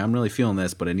 Ooh, yeah, I'm really feeling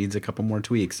this, but it needs a couple more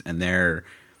tweaks. And they're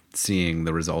seeing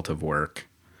the result of work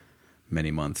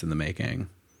many months in the making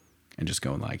and just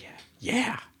going like,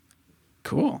 yeah,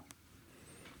 cool.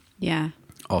 Yeah.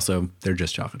 Also, they're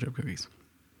just chocolate chip cookies.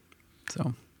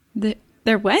 So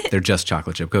they're what? they're just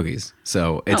chocolate chip cookies.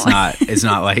 So it's not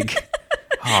like,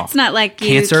 oh, it's not like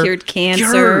you cancer? cured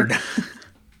cancer. Cured.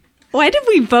 Why did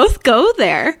we both go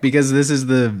there? Because this is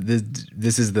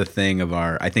the thing of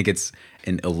our, I think it's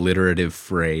an alliterative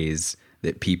phrase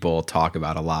that people talk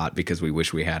about a lot because we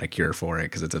wish we had a cure for it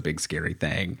because it's a big scary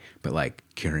thing. But like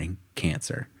curing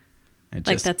cancer.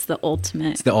 Like that's the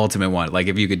ultimate. It's the ultimate one. Like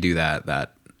if you could do that,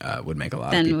 that would make a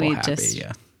lot of people then we happy. just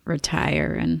Yeah.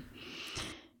 retire and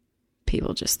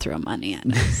people just throw money at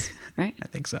us, right? I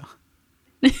think so.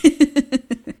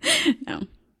 No.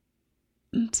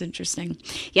 It's interesting.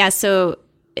 Yeah, so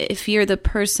if you're the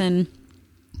person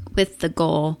with the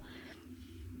goal,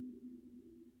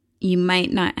 you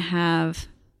might not have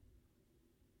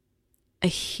a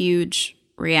huge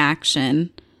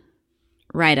reaction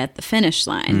right at the finish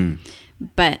line.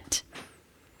 But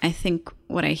I think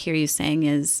what I hear you saying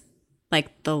is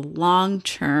like the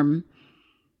long-term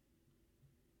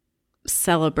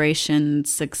celebration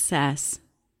success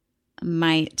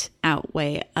might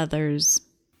outweigh others'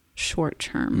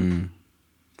 short-term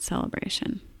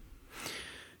celebration.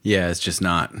 Yeah, it's just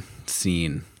not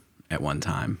seen at one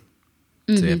time.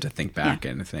 So you have to think back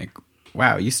and think,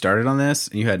 wow, you started on this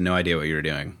and you had no idea what you were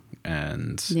doing.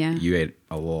 And you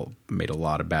made a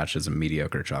lot of batches of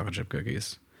mediocre chocolate chip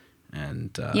cookies.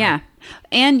 And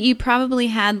and you probably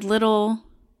had little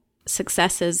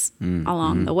successes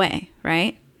along the way,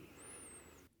 right?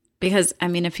 Because, I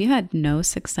mean, if you had no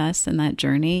success in that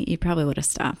journey, you probably would have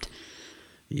stopped.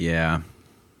 Yeah.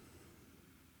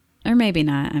 Or maybe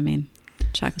not. I mean,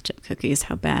 chocolate chip cookies,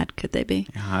 how bad could they be?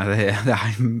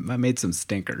 I made some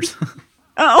stinkers.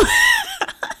 Oh.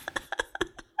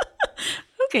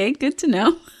 Okay, good to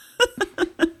know.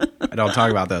 I don't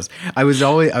talk about those. I was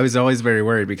always very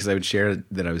worried because I would share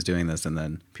that I was doing this and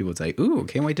then people would say, "Ooh,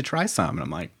 can't wait to try some." And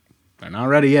I'm like, "They're not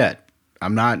ready yet.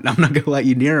 I'm not going to let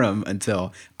you near them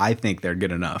until I think they're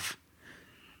good enough.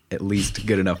 At least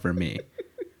good enough for me."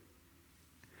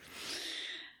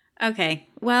 Okay.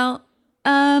 Well,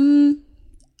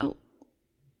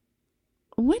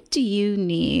 what do you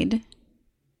need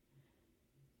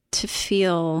to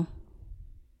feel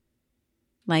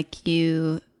like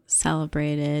you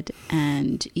celebrated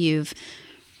and you've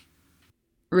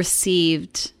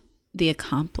received the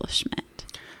accomplishment?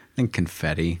 I think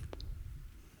confetti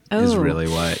is really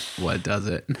what does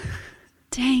it.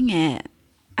 Dang it.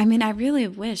 I mean, I really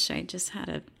wish I just had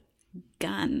a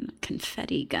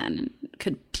confetti gun, and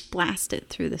could blast it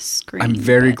through the screen. I'm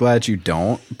very glad you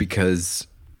don't, because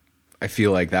I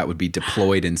feel like that would be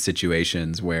deployed in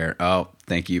situations where, oh,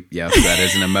 thank you. Yes, that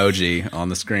is an emoji on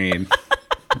the screen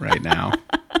right now.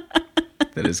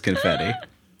 That is confetti.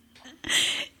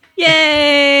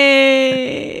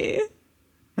 Yay!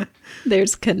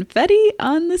 There's confetti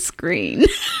on the screen.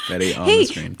 Confetti on the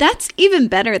screen. That's even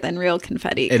better than real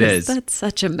confetti. It is. That's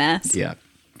such a mess. Yeah.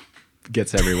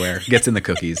 Gets everywhere. Gets in the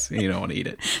cookies. You don't want to eat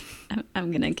it.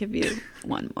 I'm going to give you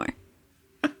one more.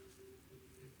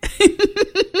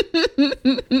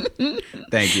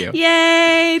 Thank you.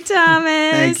 Yay,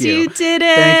 Thomas. Thank you. You did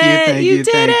it. Thank you. You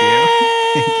did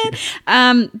it.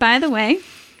 Thank you. By the way,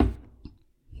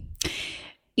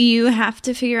 you have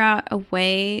to figure out a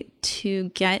way to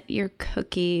get your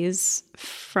cookies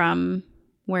from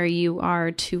where you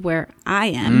are to where I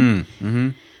am. Mm-hmm.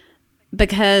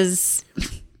 Because,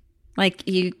 like,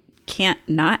 you can't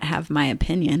not have my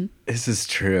opinion. This is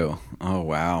true. Oh,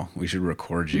 wow. We should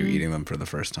record you eating them for the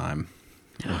first time.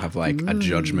 We'll have like a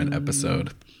judgment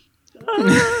episode.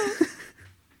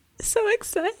 So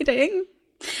exciting.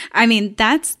 I mean,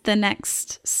 that's the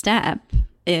next step,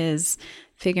 is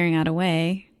figuring out a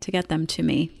way to get them to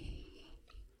me.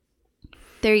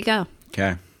 There you go.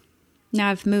 Okay. Now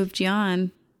I've moved you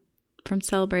on from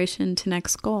celebration to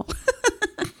next goal.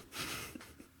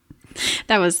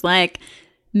 That was like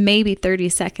maybe 30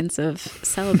 seconds of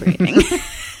celebrating.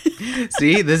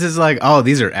 See, this is like, oh,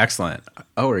 these are excellent.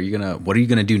 Oh, what are you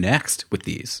gonna do next with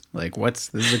these? Like,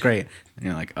 this is a great, and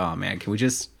you're like, oh man, can we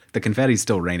just, the confetti's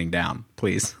still raining down,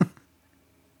 please.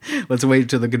 Let's wait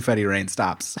till the confetti rain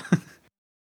stops.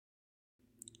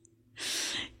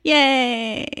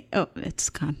 Yay. Oh, it's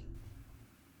gone.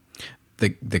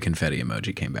 The confetti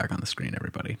emoji came back on the screen,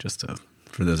 everybody,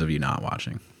 for those of you not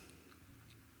watching.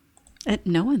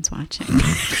 No one's watching.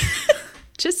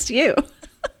 Just you.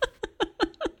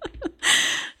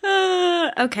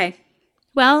 Okay.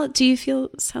 Well, do you feel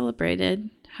celebrated?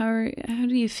 How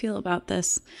do you feel about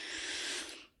this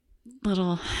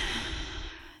little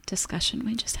discussion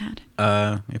we just had?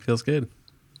 It feels good.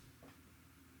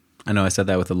 I know I said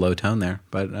that with a low tone there,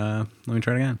 but let me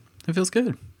try it again. It feels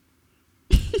good.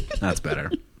 That's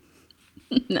better.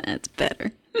 That's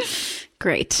better.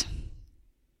 Great.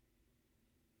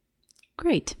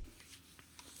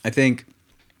 I think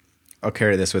I'll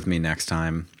carry this with me next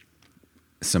time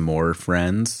some more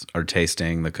friends are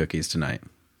tasting the cookies tonight.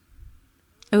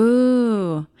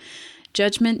 Ooh.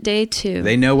 Judgment Day 2.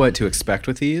 They know what to expect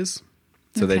with these,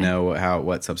 so Okay. they know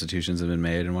what substitutions have been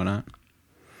made and whatnot.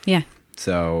 Yeah.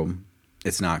 So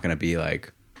it's not going to be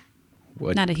like,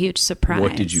 what? Not a huge surprise.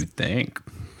 What did you think?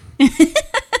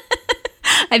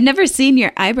 I've never seen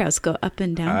your eyebrows go up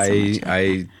and down so much.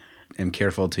 I am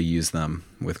careful to use them.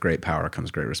 With great power comes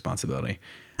great responsibility.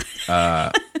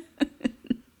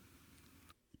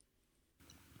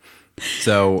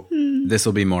 So this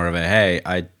will be more of a, hey,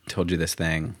 I told you this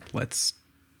thing. Let's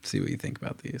see what you think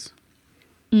about these.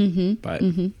 Mm-hmm. But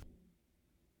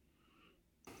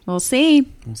We'll see.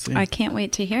 we'll see. I can't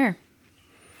wait to hear.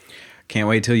 Can't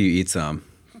wait till you eat some.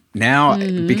 Now,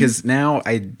 because now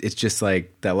it's just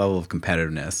like that level of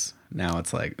competitiveness. Now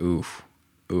it's like, ooh.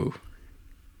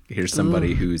 Here's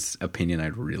somebody whose opinion I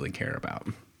really care about.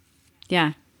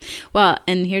 Yeah. Well,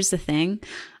 and here's the thing.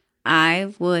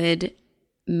 I would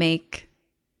make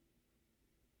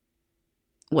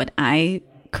what I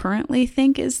currently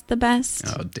think is the best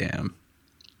Oh, damn.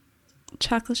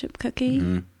 chocolate chip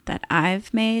cookie that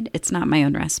I've made. It's not my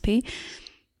own recipe,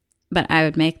 but I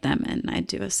would make them and I'd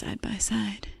do a side by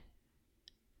side.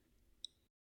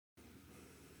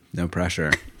 No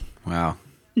pressure. Wow.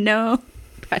 No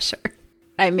pressure.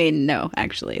 I mean, no,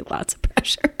 actually, lots of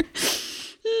pressure.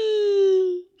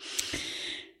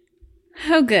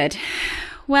 Oh, good.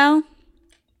 Well,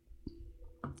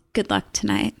 good luck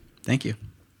tonight. Thank you.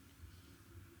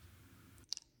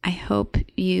 I hope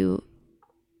you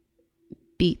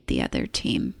beat the other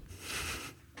team.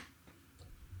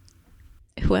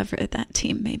 Whoever that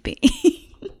team may be.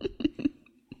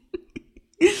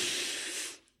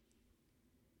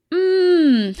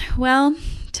 Well,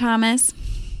 Thomas,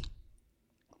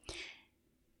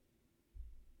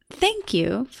 thank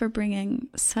you for bringing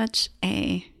such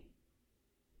a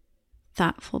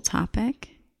thoughtful topic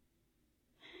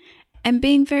and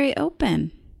being very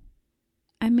open.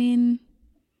 I mean,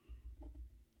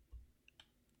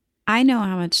 I know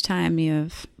how much time you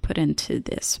have put into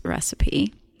this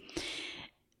recipe.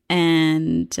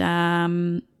 And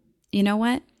you know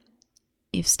what?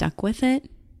 You've stuck with it.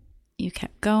 You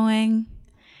kept going.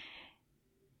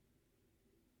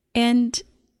 And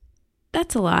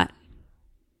that's a lot.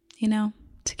 You know,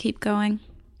 to keep going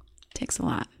takes a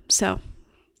lot. So,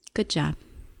 good job.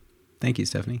 Thank you,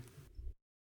 Stephanie.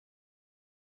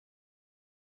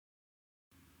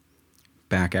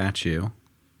 Back at you.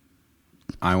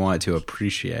 I want to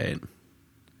appreciate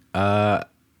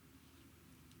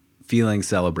feeling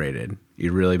celebrated.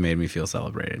 You really made me feel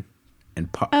celebrated.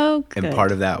 And part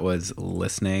of that was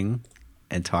listening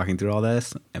and talking through all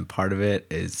this, and part of it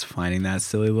is finding that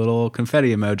silly little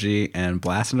confetti emoji and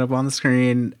blasting it up on the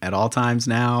screen at all times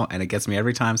now, and it gets me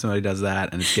every time somebody does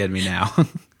that, and it's getting me now.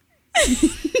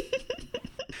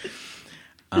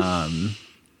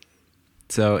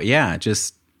 So yeah,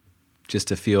 just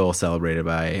to feel celebrated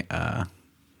by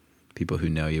people who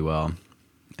know you well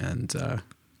and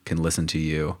can listen to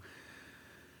you,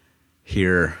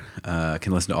 can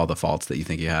listen to all the faults that you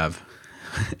think you have,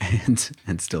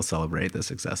 and still celebrate the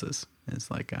successes.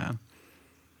 It's like a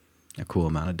cool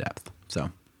amount of depth.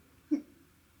 So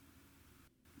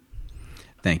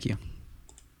thank you.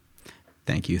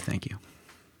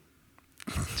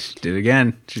 She did it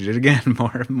again.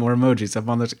 More emojis up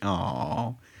on the.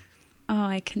 Oh,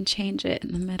 I can change it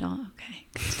in the middle. Okay.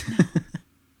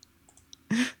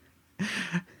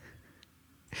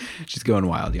 She's going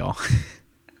wild, y'all.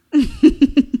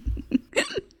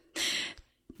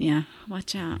 Yeah,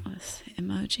 watch out with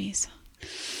emojis.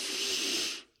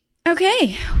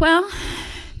 Okay, well,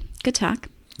 good talk.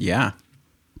 Yeah.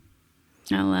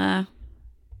 I'll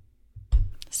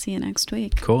see you next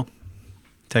week. Cool.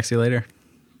 Text you later.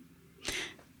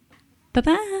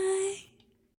 Bye-bye.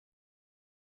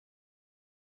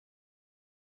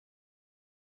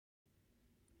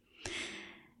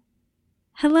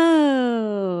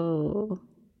 Hello.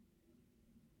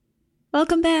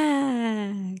 Welcome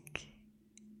back.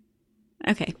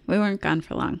 Okay, we weren't gone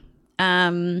for long.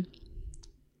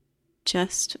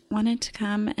 Just wanted to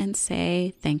come and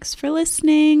say thanks for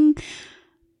listening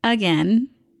again.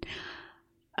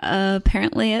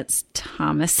 Apparently it's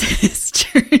Thomas's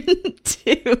turn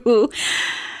to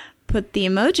put the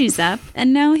emojis up,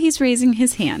 and now he's raising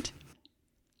his hand.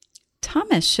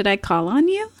 Thomas, should I call on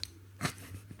you?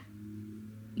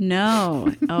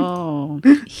 No. Oh,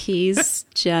 he's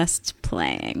just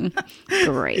playing.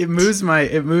 Great. It moves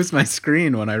my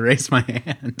screen when I raise my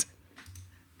hand.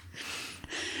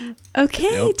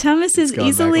 Okay, Nope. Thomas is going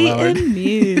easily back lower.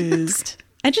 amused.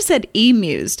 I just said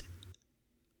emused.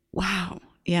 Wow.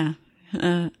 Yeah.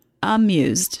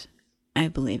 Amused, I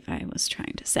believe I was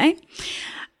trying to say.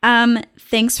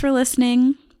 Thanks for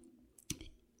listening.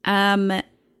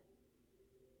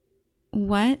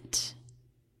 What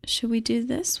should we do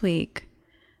this week?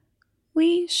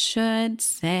 We should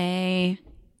say,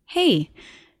 hey,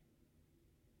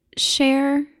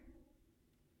 share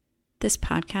this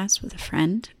podcast with a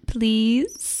friend,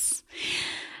 please.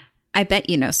 I bet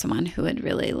you know someone who would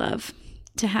really love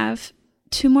to have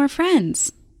 2 more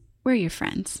friends. We're your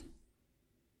friends.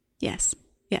 Yes,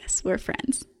 we're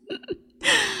friends.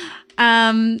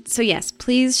 So yes,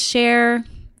 please share.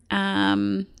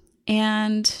 And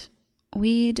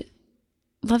we'd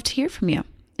love to hear from you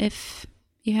if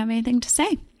you have anything to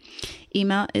say.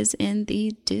 Email is in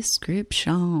the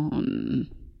description.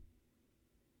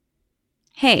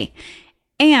 Hey,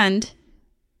 and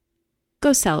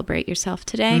go celebrate yourself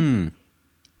today.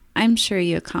 I'm sure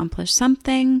you accomplished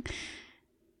something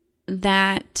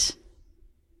that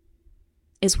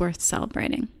is worth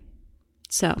celebrating.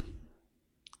 So,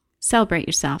 celebrate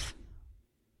yourself.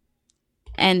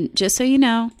 And just so you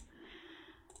know,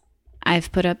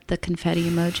 I've put up the confetti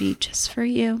emoji just for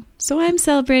you. So I'm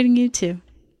celebrating you too.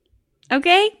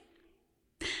 Okay?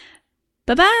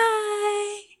 Bye-bye.